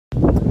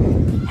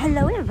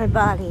Hello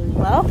everybody,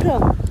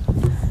 welcome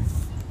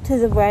to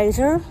the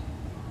Razor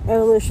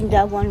Revolution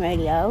Dub One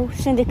Radio,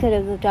 Syndicate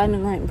of the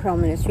Diamond Light and Pearl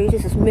Ministries.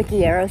 This is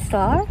Mickey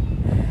Aerostar,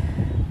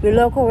 your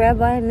local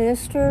rabbi and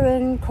minister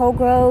in Coal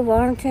Grove,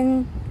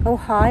 Arlington,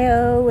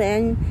 Ohio,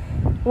 and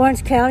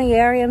Lawrence County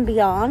area and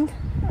beyond.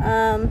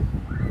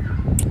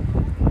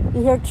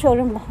 You hear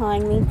children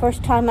behind me.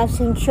 First time I've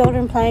seen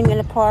children playing in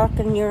a park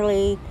in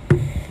nearly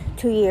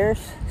 2 years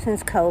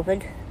since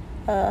COVID.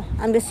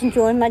 I'm just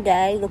enjoying my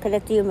day, looking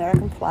at the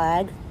American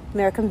flag,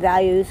 American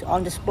values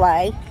on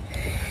display.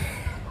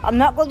 I'm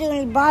not going to do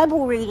any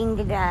Bible reading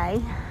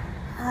today.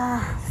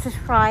 This is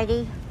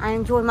Friday. I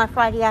enjoy my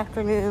Friday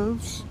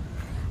afternoons.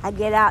 I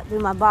get out, do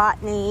my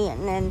botany,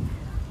 and then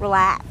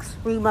relax,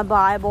 read my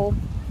Bible,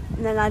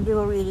 and then I do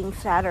a reading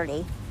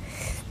Saturday.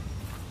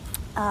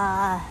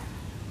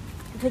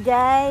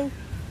 Today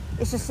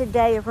is just a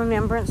day of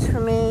remembrance for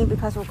me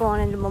because we're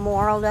going into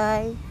Memorial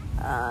Day.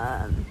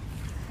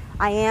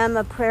 I am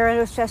a prayer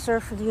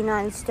intercessor for the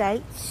United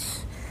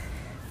States.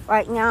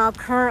 Right now,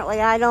 currently,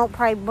 I don't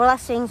pray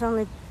blessings on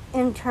the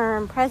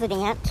interim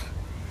president,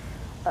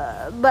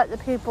 but the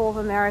people of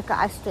America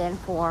I stand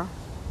for.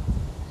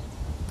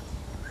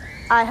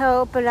 I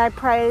hope and I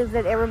pray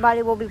that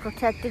everybody will be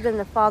protected and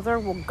the Father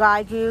will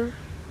guide you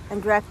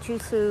and direct you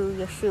through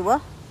Yeshua.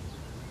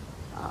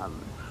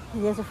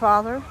 He is a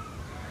Father.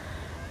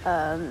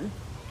 I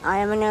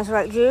am a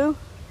Nazarite Jew,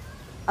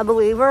 a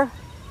believer.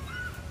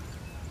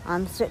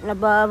 I'm sitting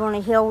above on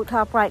a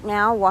hilltop right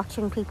now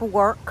watching people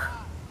work.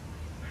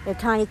 A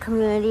tiny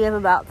community of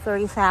about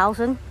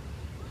 30,000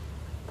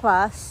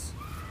 plus.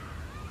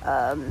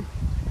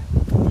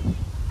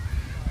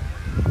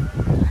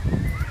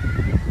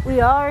 We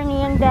are in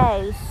the end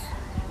days.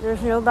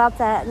 There's no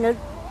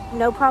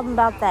problem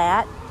about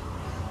that.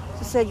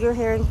 She said you're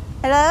hearing.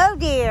 Hello,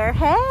 dear.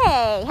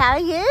 Hey, how are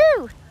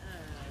you?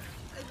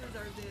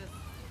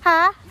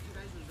 Huh?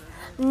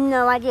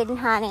 No, I didn't,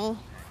 honey.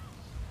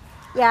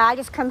 Yeah, I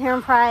just come here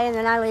and pray, and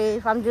then I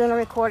leave. I'm doing a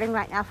recording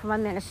right now for my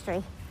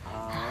ministry.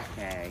 Oh,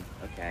 okay.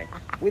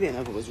 We didn't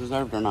know if it was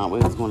reserved or not. We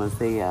was going to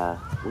see,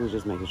 we were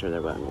just making sure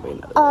there wasn't going to be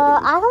another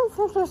wedding. I don't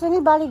think there's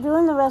anybody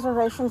doing the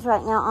reservations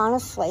right now,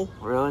 honestly.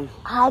 Really?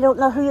 I don't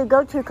know who you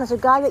go to, because the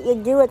guy that you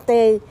do at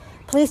the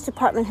police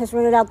department has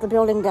rented out the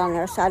building down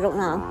there, so I don't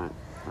know.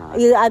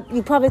 Right.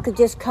 You probably could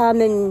just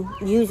come and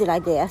use it, I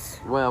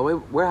guess. Well,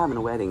 we're having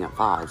a wedding at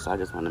 5, so I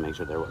just wanted to make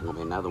sure there wasn't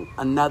going to be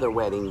another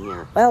wedding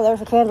here. Well, there's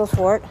the candles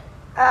for it.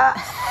 Are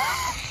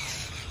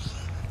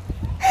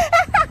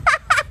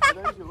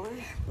those yours?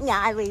 Yeah,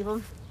 I leave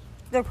them.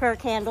 They're prayer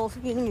candles.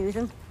 You can use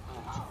them.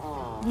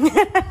 Oh.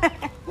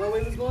 Well,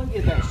 we was going to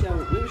get that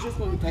shelter. We was just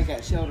going to take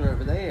that shelter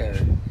over there.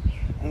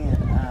 And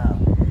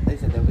they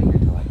said they'll be here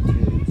till like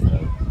 2, so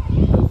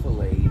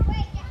hopefully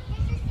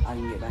I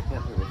can get back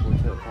up here before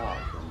 2 o'clock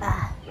and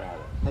grab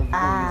it. Hopefully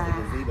we'll use the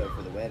gazebo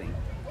for the wedding.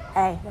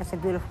 Hey, that's a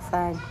beautiful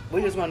thing.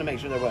 We just wanted to make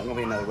sure there wasn't going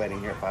to be another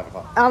wedding here at 5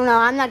 o'clock. Oh, no,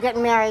 I'm not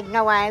getting married.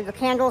 No way. The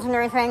candles and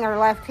everything are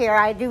left here.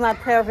 I do my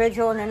prayer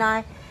vigil, and then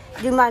I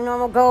do my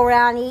normal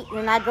go-around, eat, and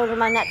then I go to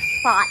my next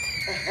spot.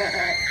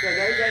 So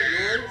those are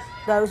yours?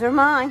 Those are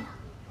mine.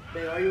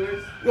 They are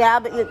yours? Yeah,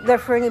 but they're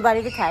for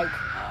anybody to take.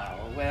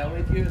 Oh, well,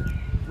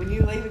 when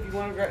you leave, if you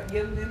want to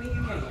give them to me,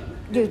 you can.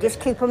 You just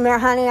keep them there,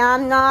 honey.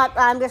 I'm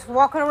just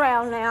walking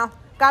around now.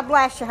 God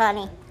bless you,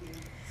 honey.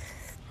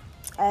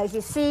 As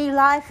you see,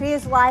 life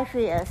is.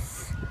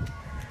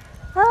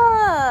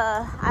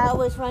 I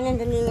always run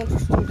into new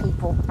interesting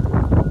people.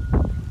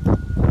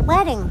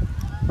 Wedding.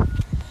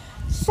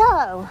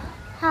 So,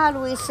 how do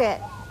we sit?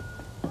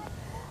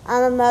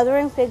 I'm a mother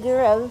and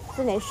figure of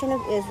the nation of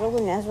Israel,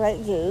 the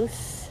Nazarite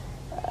Jews.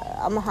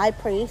 I'm a high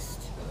priest,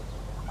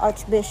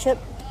 archbishop,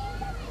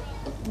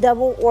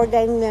 double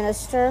ordained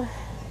minister.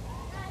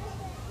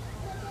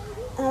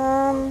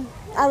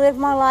 I live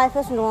my life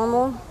as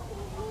normal,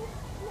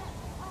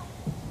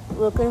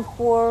 looking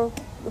for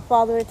the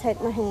Father to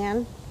take my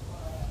hand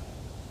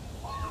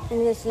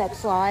in this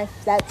next life.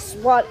 That's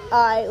what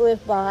I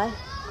live by.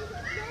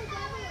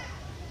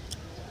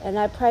 And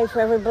I pray for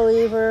every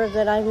believer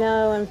that I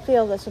know and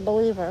feel that's a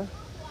believer.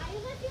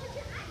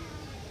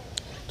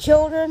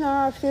 Children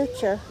are our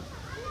future.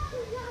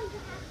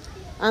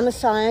 I'm a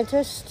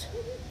scientist.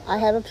 I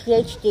have a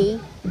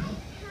PhD.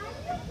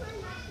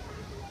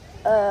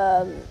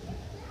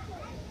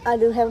 I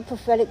do have a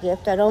prophetic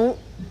gift. I don't,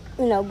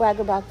 brag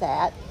about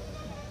that.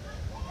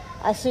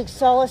 I seek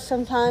solace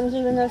sometimes,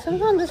 even though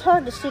sometimes it's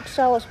hard to seek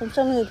solace when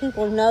so many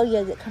people know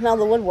you that come out of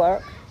the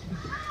woodwork.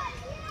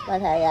 But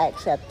hey, I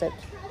accept it.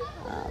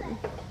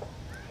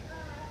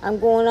 I'm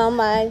going on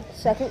my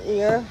 2nd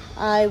year.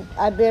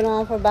 I've been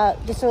on for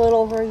about just a little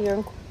over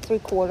 1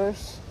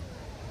 3/4.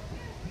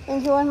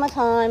 Enjoying my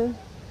time,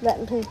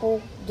 letting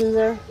people do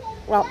their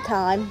romp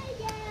time.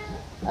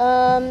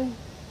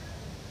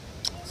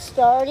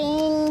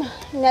 Starting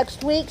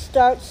next week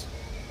starts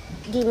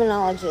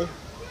demonology.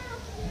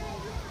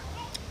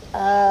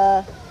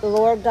 The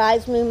Lord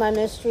guides me, my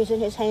mysteries in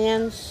His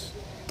hands,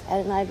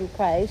 and I be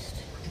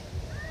praised.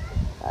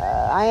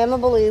 I am a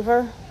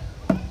believer.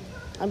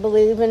 I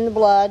believe in the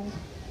blood.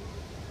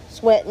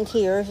 sweat and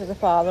tears as a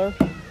father.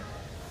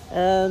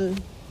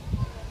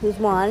 Who's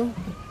one.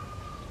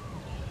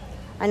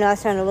 I know I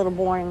sound a little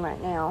boring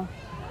right now.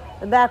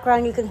 The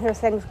background, you can hear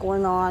things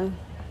going on.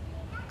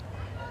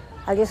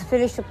 I just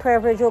finished a prayer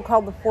vigil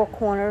called The Four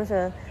Corners.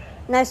 A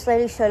nice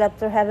lady showed up.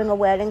 They're having a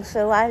wedding,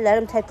 so I let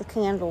them take the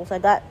candles. I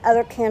got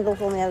other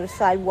candles on the other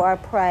side where I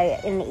pray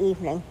in the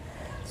evening.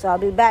 So I'll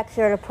be back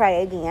here to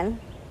pray again.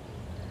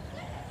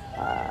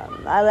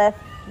 I left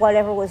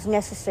whatever was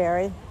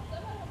necessary,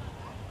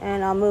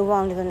 and I'll move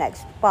on to the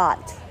next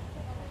spot.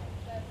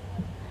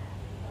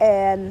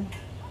 And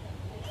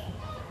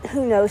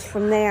who knows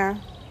from there.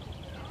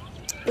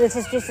 This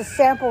is just a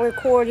sample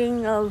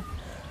recording of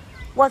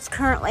what's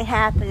currently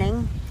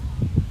happening.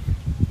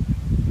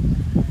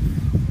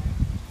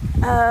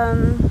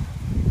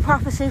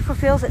 Prophecy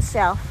fulfills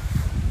itself,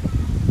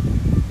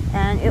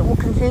 and it will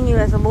continue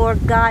as the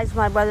Lord guides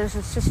my brothers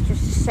and sisters to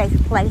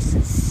safe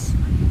places.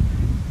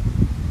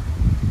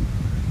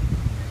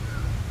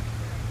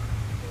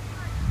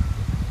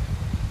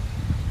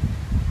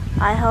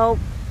 I hope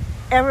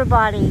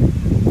everybody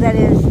that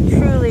is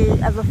truly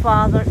of the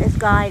Father is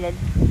guided,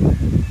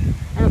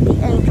 and that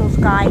the angels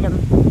guide them.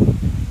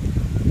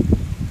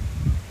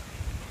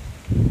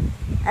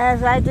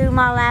 As I do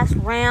my last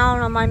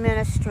round on my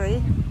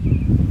ministry,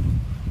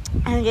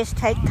 and just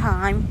take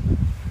time,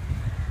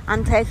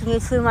 I'm taking you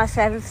through my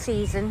 7th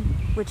season,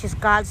 which is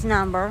God's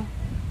number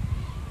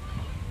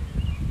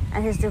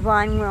and His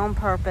divine will and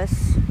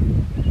purpose.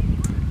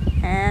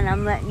 And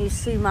I'm letting you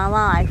see my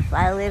life.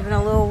 I live in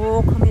a little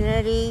rural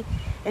community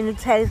in the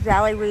Teays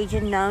Valley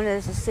region known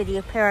as the City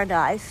of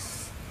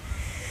Paradise.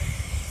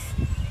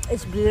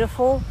 It's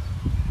beautiful.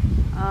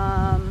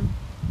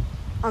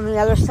 On the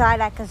other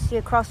side, I can see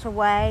across the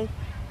way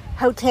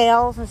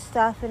hotels and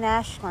stuff in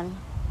Ashland.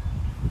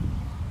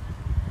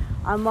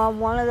 I'm on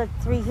one of the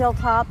 3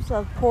 hilltops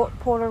of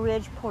Porter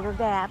Ridge, Porter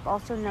Gap,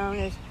 also known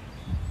as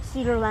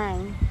Cedar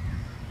Lane.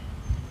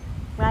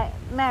 Right,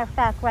 matter of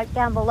fact, right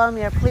down below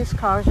me are police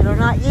cars that are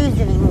not used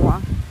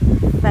anymore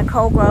by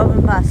Coal Grove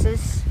and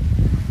buses.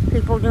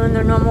 People doing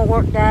their normal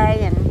work day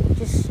and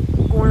just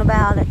going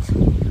about it.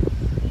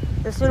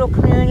 This little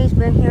community's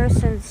been here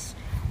since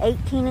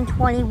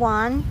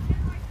 1821.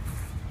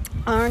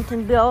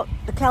 Arlington built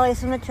the Kelly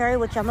Cemetery,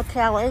 which I'm a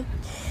Kelly,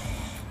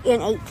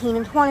 in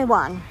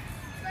 1821.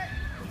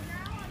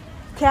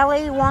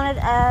 Kelly wanted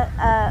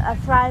a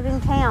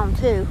thriving town,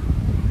 too.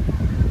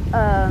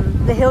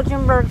 The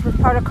Hilgenbergs was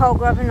part of Coal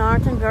Grove and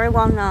Arlington, very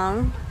well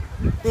known.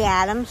 The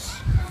Adams,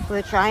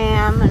 which I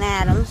am an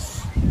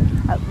Adams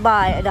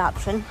by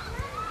adoption.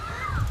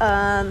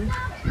 And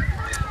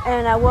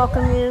I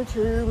welcome you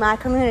to my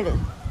community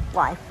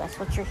life. That's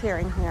what you're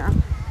hearing here.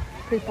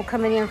 People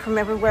coming in from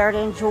everywhere to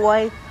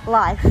enjoy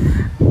life.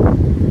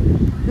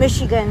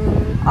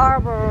 Michigan,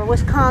 Arbor,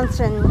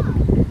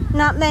 Wisconsin,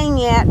 not Maine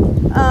yet.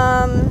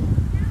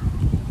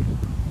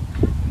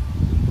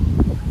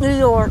 New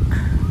York.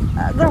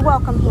 They're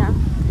welcome here.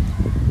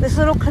 This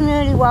little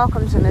community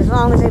welcomes them as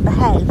long as they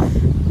behave.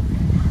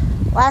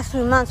 Last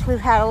few months we've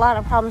had a lot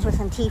of problems with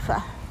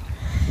Antifa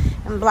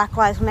and Black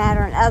Lives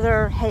Matter and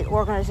other hate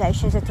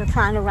organizations that they're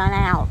trying to run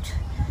out.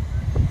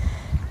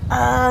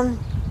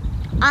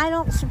 I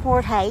don't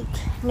support hate.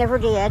 Never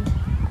did.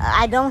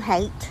 I don't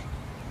hate.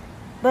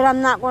 But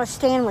I'm not going to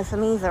stand with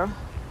them either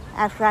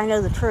after I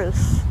know the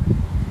truth.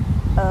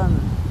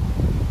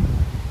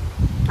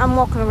 I'm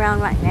walking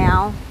around right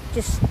now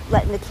just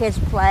letting the kids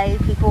play.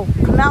 People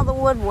come out of the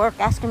woodwork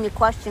asking me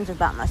questions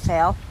about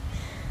myself.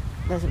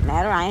 Doesn't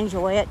matter. I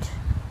enjoy it.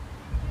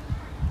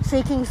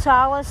 Seeking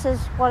solace is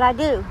what I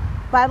do.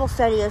 Bible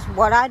study is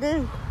what I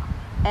do.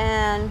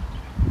 And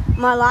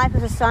my life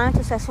as a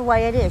scientist, that's the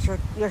way it is.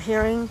 You're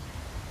hearing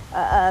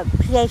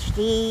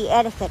PhD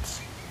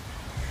etiquette.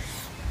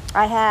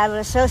 I have an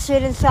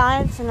associate in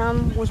science, and I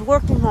was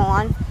working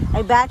on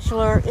a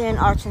bachelor in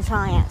arts and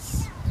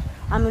science.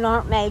 I'm an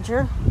art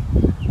major.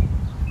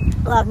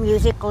 Love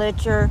music,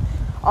 literature,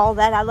 all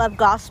that. I love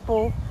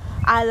gospel.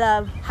 I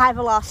love high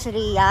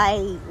velocity. I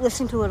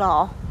listen to it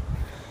all.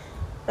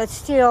 But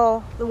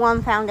still, the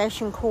one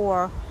foundation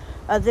core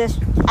of this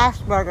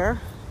Asperger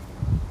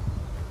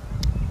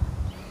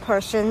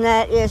person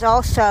that is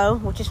also,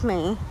 which is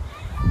me,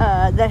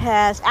 that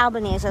has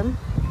albinism,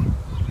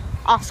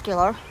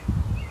 oscular,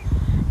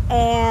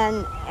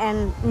 and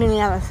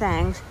many other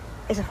things,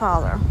 is a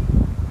father.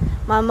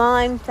 My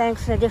mind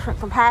thinks in a different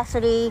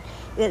capacity.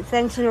 It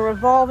thinks in a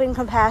revolving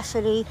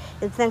capacity.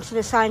 It thinks in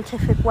a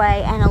scientific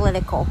way,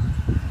 analytical,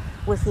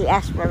 with the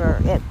Asperger.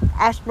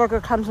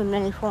 Asperger comes in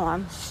many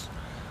forms,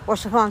 or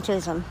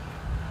savantism.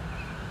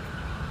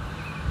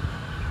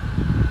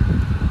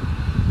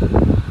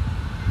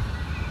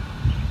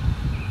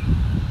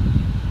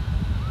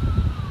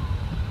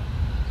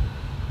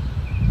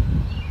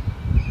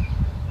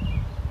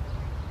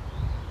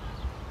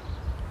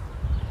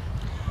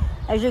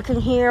 As you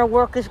can hear,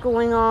 work is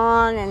going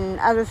on and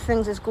other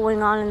things is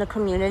going on in the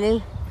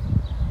community.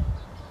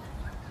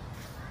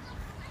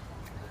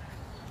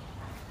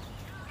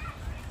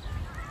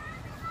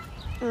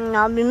 And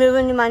I'll be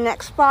moving to my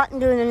next spot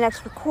and doing the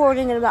next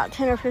recording in about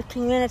 10 or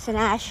 15 minutes in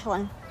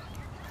Ashland.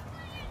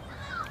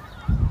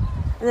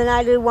 And then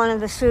I do one in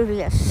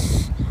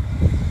Vesuvius.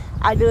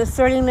 I do a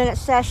 30-minute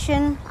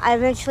session. I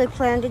eventually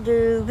plan to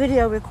do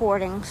video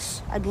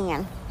recordings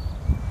again.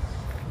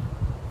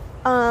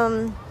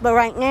 But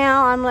right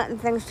now, I'm letting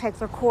things take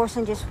their course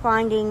and just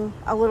finding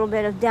a little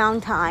bit of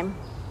downtime.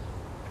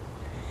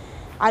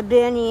 I've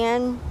been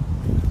in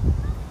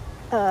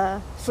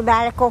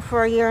sabbatical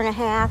for a year and a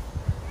half.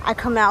 I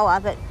come out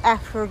of it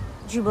after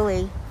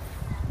Jubilee.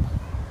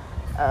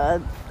 I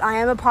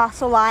am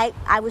apostolite.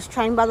 I was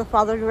trained by the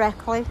Father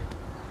directly.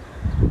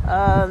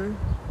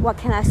 What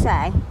can I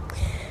say?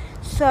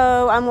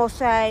 So I'm going to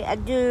say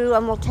adieu.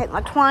 I'm going to take my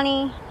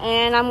 20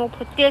 and I'm going to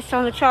put this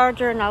on the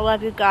charger, and I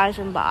love you guys,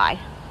 and bye.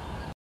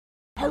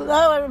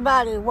 Hello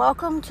everybody.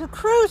 Welcome to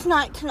cruise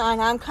night tonight.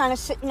 I'm kind of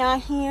sitting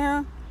out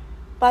here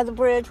by the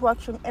bridge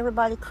watching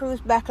everybody cruise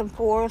back and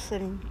forth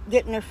and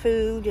getting their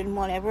food and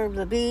whatever.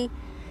 The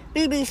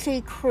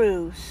BBC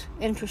cruise.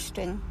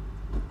 Interesting.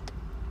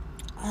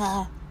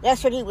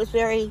 Yesterday was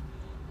very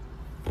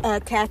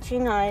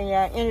catching.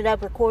 I ended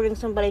up recording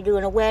somebody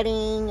doing a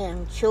wedding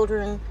and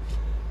children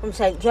from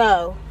St.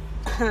 Joe.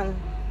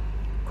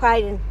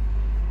 Quite an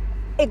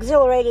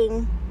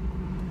exhilarating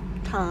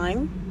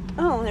time.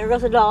 Oh, there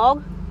goes a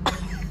dog.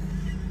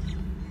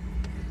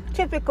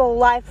 Typical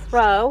life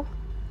throw.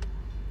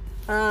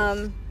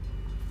 Here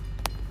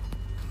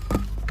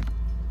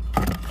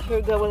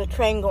we go with a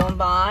train going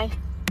by.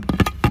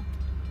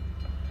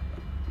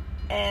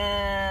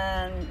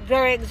 And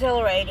very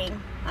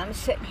exhilarating. I'm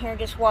sitting here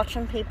just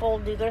watching people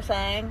do their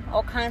thing.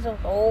 All kinds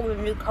of old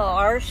and new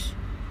cars.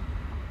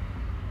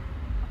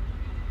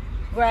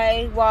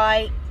 Gray,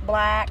 white,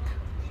 black.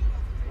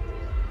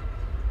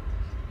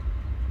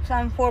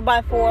 Some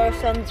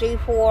 4x4, some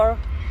Z4.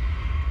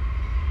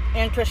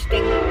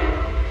 Interesting.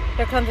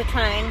 Here comes a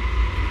train.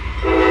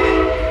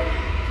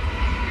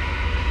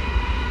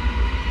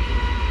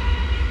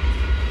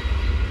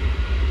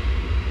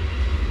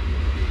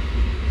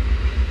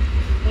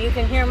 You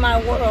can hear my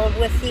world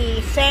with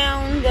the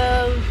sound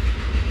of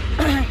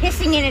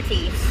hissing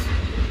entities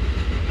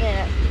in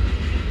it.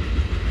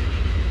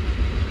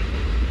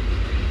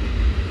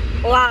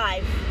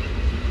 Live.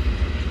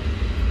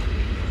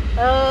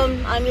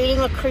 I'm eating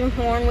a cream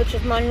horn, which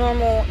is my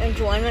normal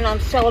enjoyment.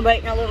 I'm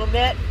celebrating a little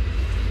bit.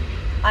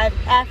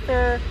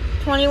 After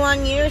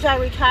 21 years, I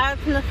retired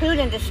from the food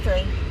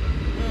industry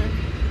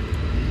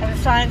as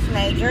a science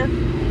major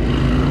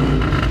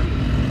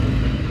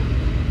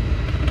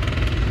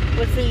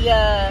with the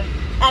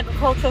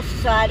Agricultural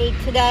Society.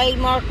 Today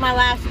marked my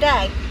last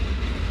day.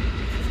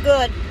 It's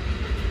good.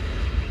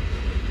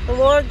 The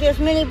Lord gives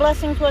many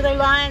blessings where they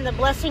lie, and the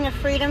blessing of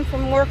freedom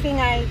from working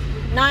a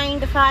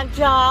 9-to-5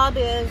 job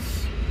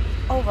is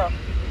over.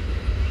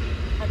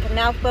 I can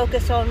now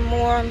focus on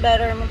more and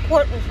better and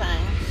important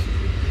things.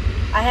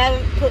 I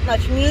haven't put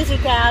much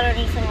music out or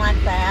anything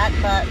like that,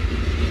 but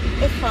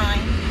it's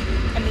fine.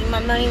 I mean, my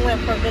money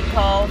went for a good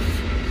cause.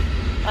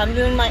 I'm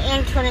doing my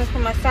interning for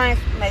my science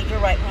major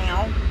right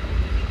now.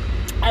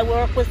 I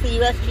work with the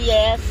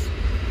USGS,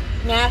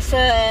 NASA,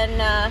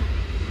 and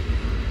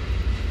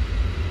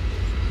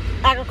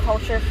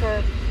agriculture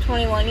for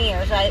 21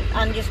 years.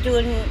 I'm just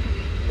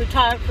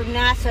retired from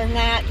NASA and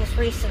that just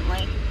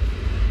recently.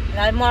 And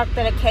I marked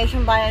that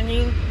occasion by a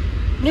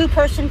new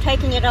person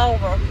taking it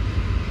over.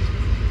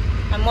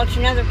 I'm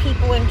watching other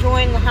people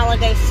enjoying the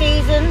holiday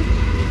season.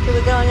 Here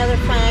we go, another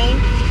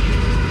train.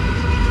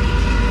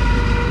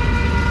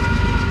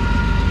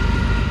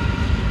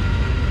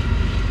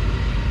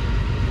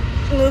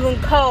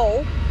 Moving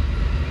coal.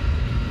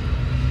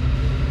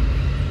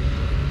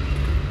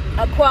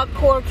 A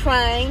quad-core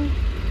train.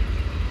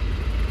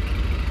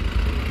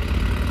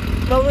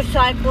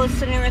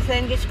 Motorcyclists and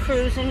everything just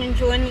cruising,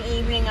 enjoying the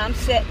evening. I'm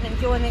sitting,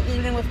 enjoying the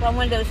evening with my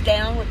windows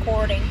down,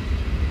 recording.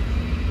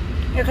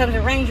 Here comes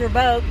a Ranger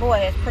boat. Boy,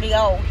 it's pretty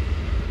old,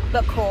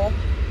 but cool.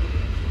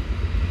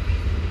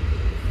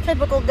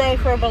 Typical day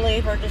for a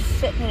believer, just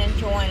sitting and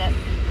enjoying it.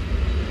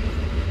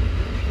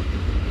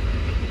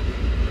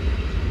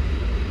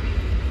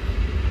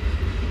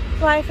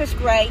 Life is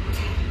great.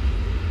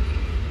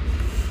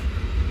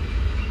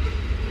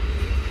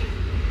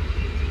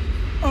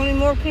 Only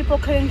more people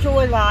could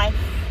enjoy life.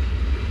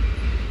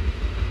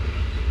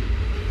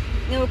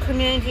 New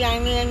community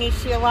I'm in, you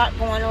see a lot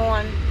going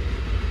on.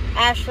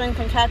 Ashland,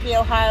 Kentucky,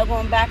 Ohio,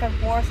 going back and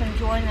forth,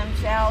 enjoying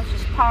themselves,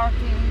 just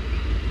parking,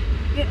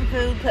 getting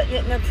food,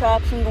 getting their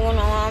trucks and going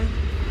on.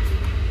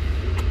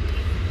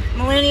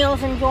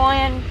 Millennials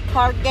enjoying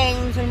card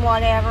games and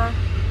whatever.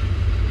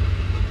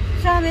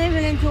 Some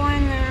even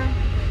enjoying their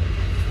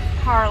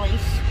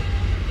Harleys.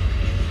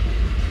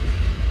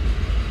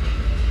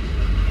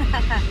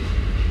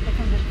 Here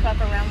comes this truck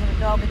around with a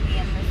dog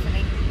again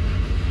listening.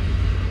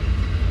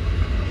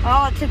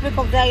 Oh, a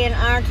typical day in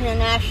Ironton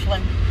and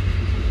Ashland.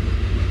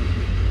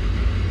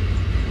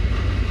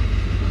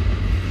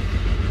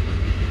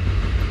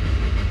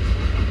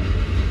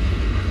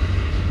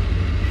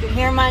 You can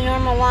hear my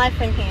normal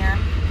life in here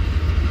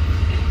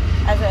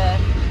as a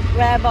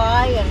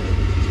rabbi and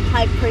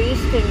high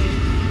priest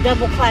and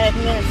double-clad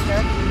minister,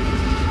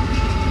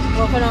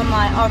 working on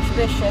my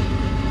archbishop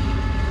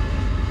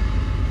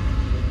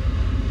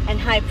and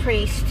high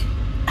priest.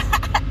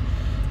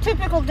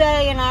 Typical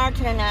day in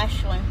Ironton and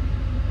Ashland.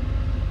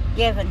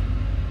 Given.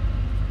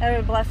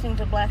 Every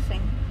blessing's a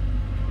blessing.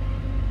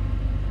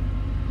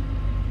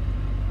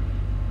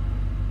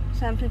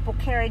 Some people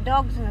carry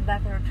dogs in the back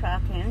of their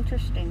truck.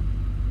 Interesting.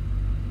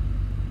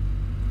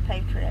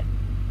 Patriot.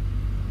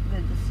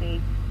 Good to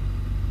see.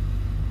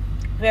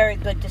 Very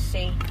good to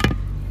see.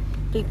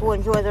 People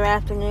enjoy their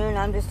afternoon.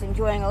 I'm just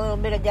enjoying a little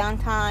bit of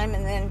downtime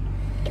and then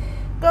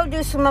go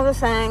do some other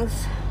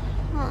things.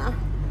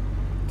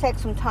 Take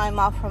some time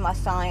off from my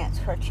science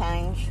for a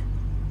change.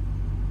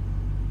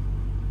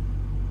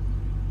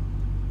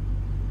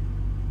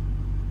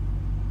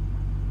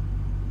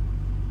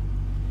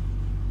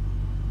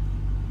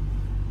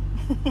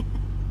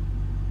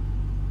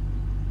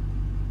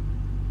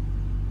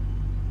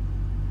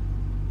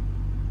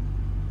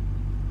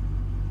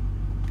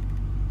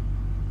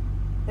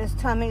 This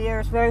time of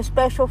year is very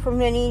special for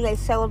many. They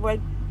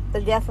celebrate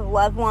the death of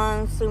loved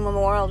ones through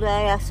Memorial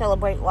Day. I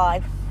celebrate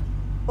life.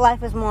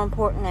 Life is more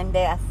important than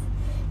death.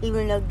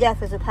 Even though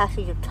death is a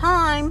passage of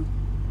time,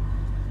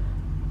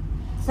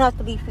 it's not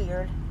to be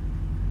feared.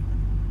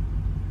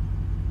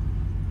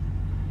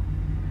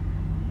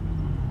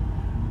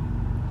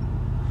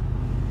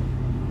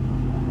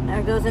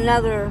 There goes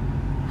another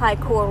high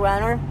core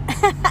runner.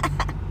 So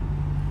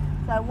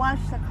I watch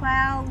the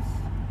clouds,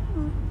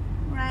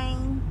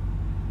 rain,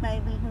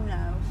 maybe, who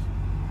knows.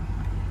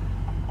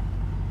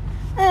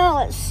 Well,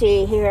 let's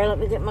see here. Let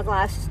me get my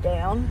glasses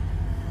down.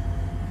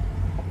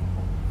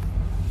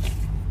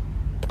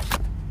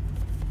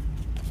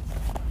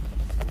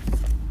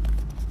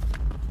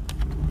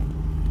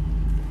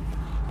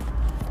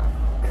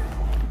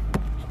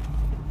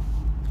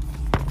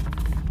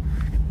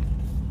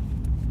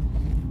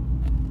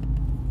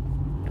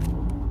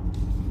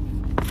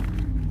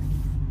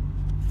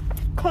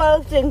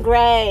 Clothed in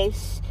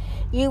grace,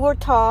 you were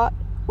taught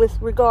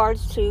with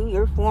regards to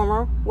your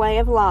former way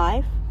of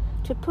life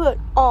to put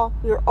off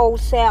your old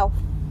self,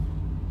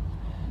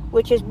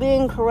 which is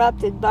being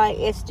corrupted by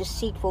its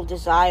deceitful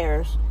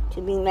desires,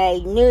 to be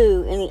made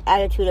new in the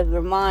attitude of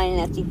your mind.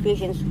 That's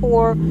Ephesians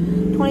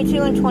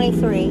 4:22 and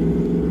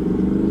 23.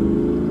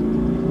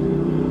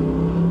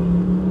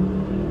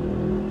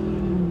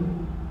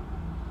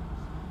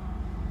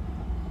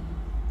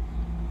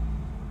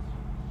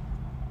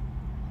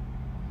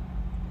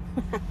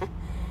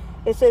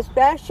 It says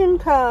fashion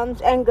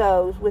comes and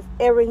goes with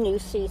every new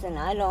season.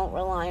 I don't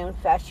rely on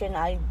fashion.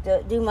 I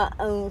do my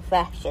own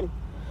fashion.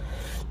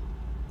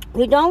 If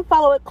you don't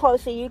follow it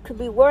closely, you could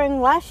be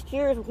wearing last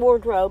year's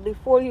wardrobe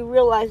before you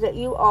realize that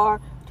you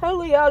are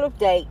totally out of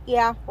date.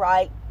 Yeah,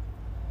 right.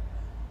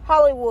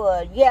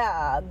 Hollywood,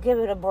 yeah, give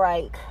it a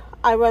break.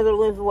 I'd rather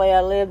live the way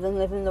I live than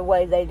live in the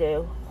way they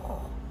do.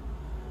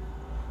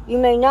 You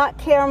may not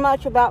care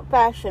much about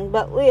fashion,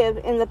 but live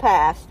in the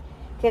past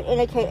can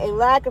indicate a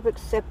lack of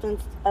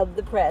acceptance of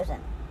the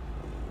present.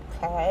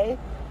 Okay?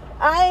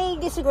 I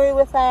disagree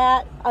with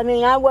that. I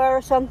mean, I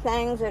wear some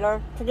things that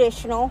are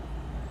traditional.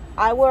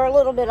 I wear a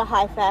little bit of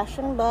high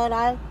fashion, but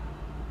I'm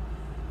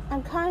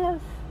kind of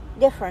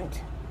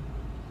different.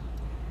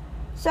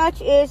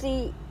 Such is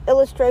the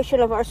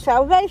illustration of our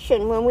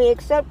salvation. When we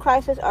accept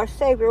Christ as our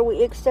Savior,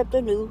 we accept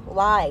a new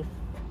life.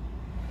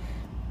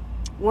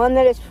 One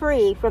that is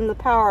free from the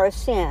power of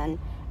sin,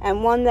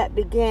 and one that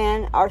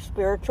began our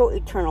spiritual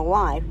eternal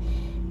life.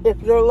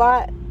 If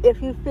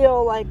you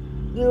feel like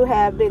you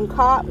have been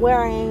caught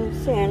wearing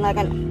sin like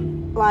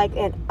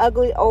an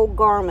ugly old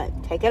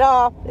garment, take it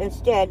off.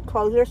 Instead,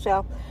 clothe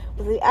yourself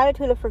with the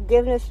attitude of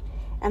forgiveness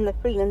and the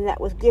freedom that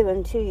was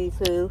given to you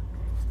through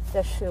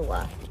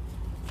Yeshua.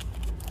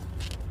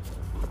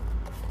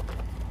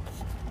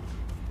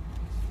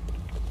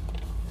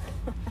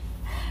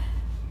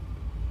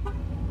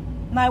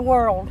 My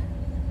world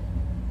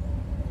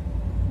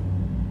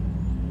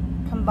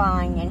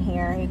combined in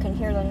here. You can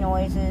hear the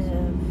noises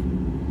of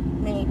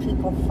many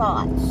people's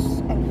thoughts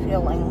and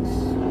feelings.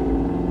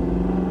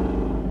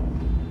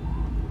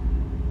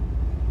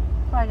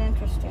 Quite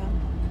interesting.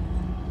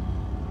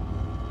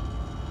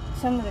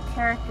 Some of the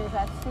characters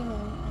I've seen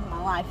in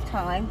my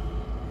lifetime.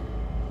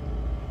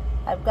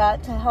 I've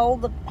got to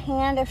hold the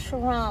hand of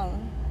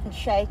Sharon and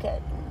shake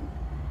it.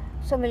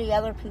 So many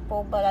other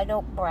people, but I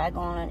don't brag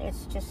on it.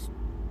 It's just,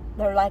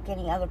 they're like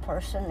any other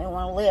person. They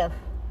want to live.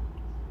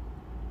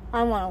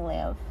 I want to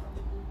live.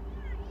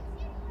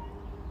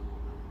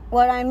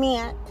 What I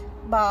meant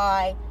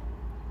by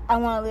I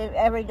want to live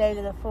every day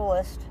to the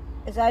fullest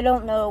is I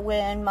don't know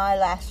when my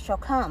last shall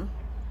come.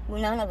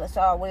 None of us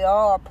are. We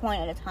all are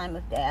appointed at a time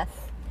of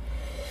death.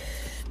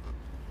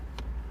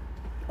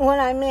 What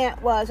I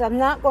meant was I'm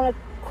not going to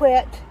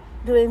quit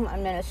doing my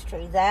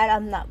ministry. That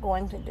I'm not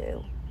going to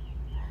do.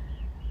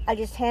 I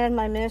just handed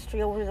my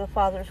ministry over to the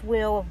Father's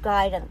will of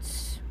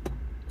guidance,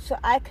 so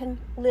I can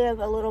live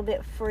a little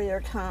bit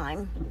freer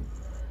time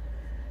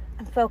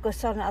and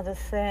focus on other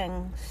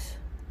things.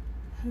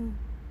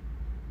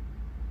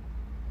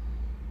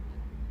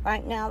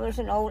 Right now, there's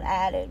an old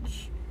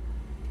adage.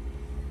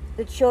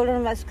 The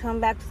children must come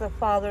back to the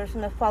fathers,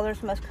 and the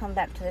fathers must come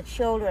back to the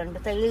children.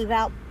 But they leave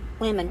out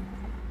women.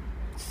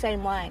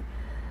 Same way.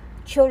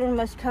 Children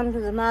must come to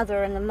the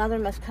mother, and the mother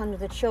must come to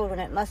the children.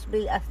 It must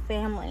be a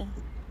family.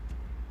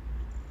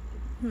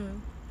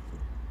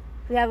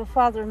 If you have a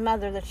father and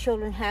mother, the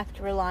children have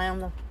to rely on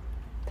the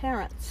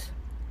parents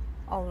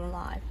all their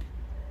life.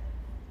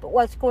 But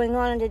what's going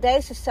on in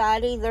today's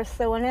society, they're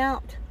throwing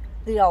out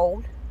the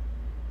old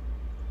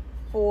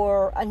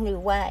for a new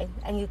way.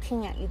 And you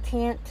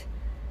can't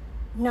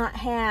not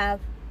have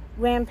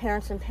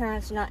grandparents and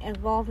parents not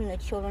involved in the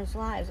children's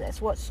lives.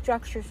 That's what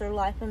structures their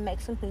life and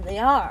makes them who they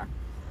are.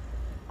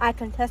 I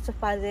can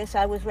testify to this.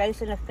 I was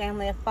raised in a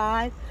family of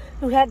 5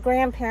 who had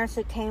grandparents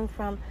that came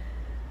from,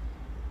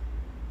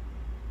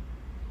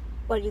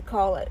 by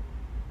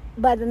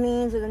the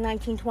means of the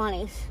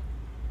 1920s,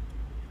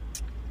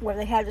 where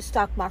they had the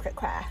stock market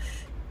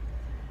crash.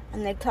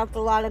 And they talked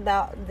a lot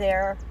about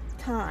their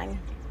time.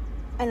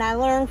 And I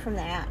learned from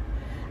that.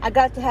 I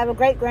got to have a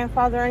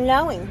great-grandfather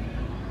unknowing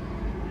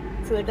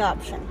through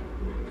adoption.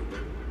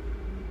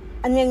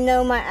 And then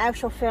know my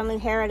actual family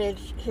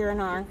heritage here in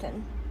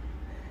Arlington,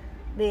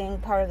 being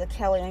part of the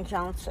Kelly and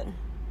Johnson.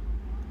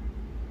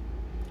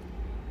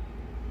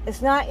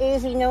 It's not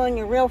easy knowing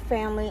your real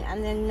family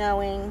and then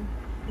knowing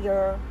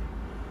your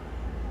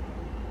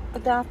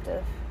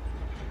adoptive.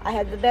 I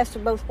had the best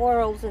of both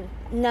worlds in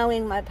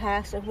knowing my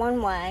past in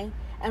one way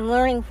and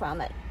learning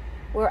from it,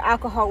 where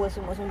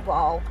alcoholism was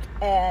involved,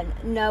 and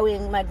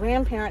knowing my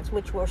grandparents,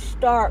 which were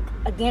stark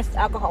against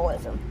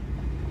alcoholism.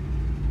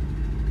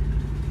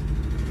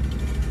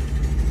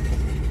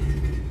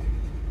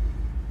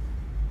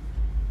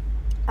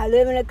 I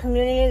live in a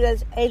community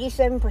that's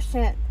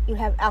 87% you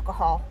have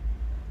alcoholism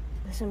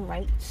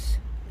rates.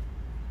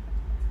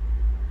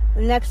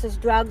 The next is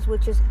drugs,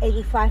 which is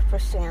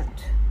 85%.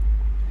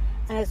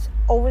 And it's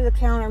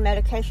over-the-counter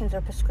medications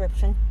or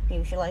prescription,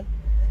 usually.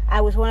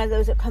 I was one of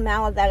those that come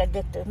out of that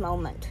addictive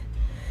moment.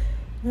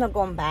 I'm not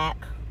going back.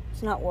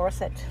 It's not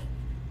worth it.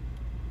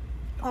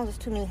 It causes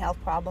too many health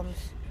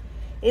problems.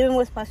 Even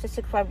with my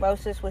cystic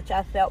fibrosis, which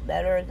I felt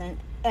better than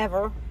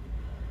ever.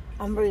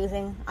 I'm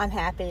breathing. I'm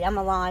happy. I'm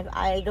alive.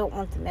 I don't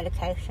want the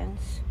medications.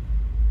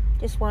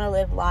 Just want to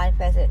live life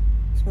as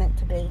it's meant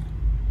to be.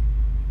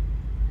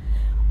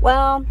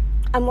 Well,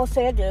 I'm going to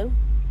say adieu.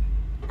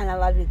 And I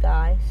love you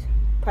guys.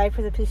 Pray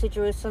for the peace of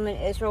Jerusalem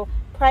and Israel.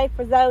 Pray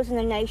for those in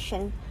the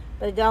nation.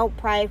 But don't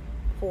pray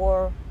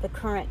for the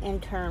current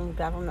interim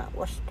government.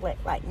 We're split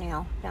right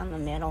now down the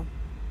middle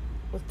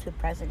with 2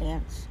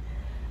 presidents.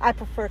 I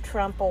prefer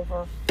Trump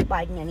over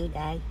Biden any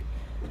day.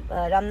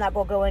 But I'm not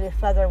going to go any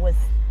further with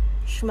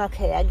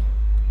Schmuckhead.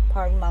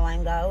 Pardon my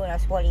lingo.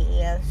 That's what he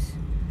is.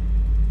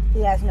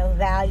 He has no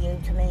value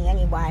to me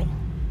anyway.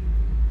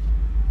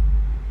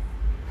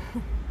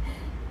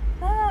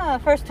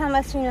 First time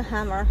I've seen a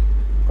Hummer.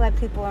 Glad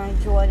people are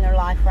enjoying their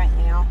life right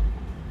now.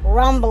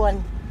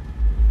 Rumbling.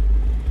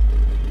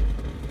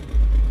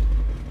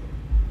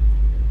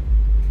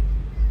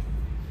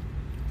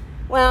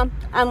 Well,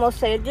 I'm going to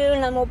say adieu,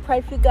 and I'm going to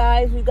pray for you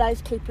guys. You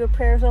guys keep your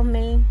prayers on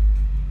me.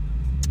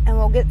 And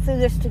we'll get through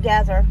this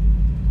together.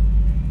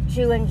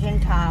 Jew and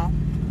Gentile.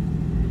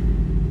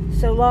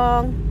 So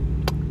long.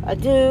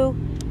 Adieu.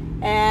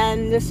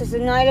 And this is the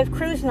night of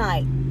cruise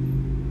night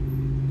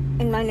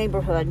in my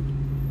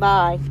neighborhood.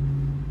 Bye.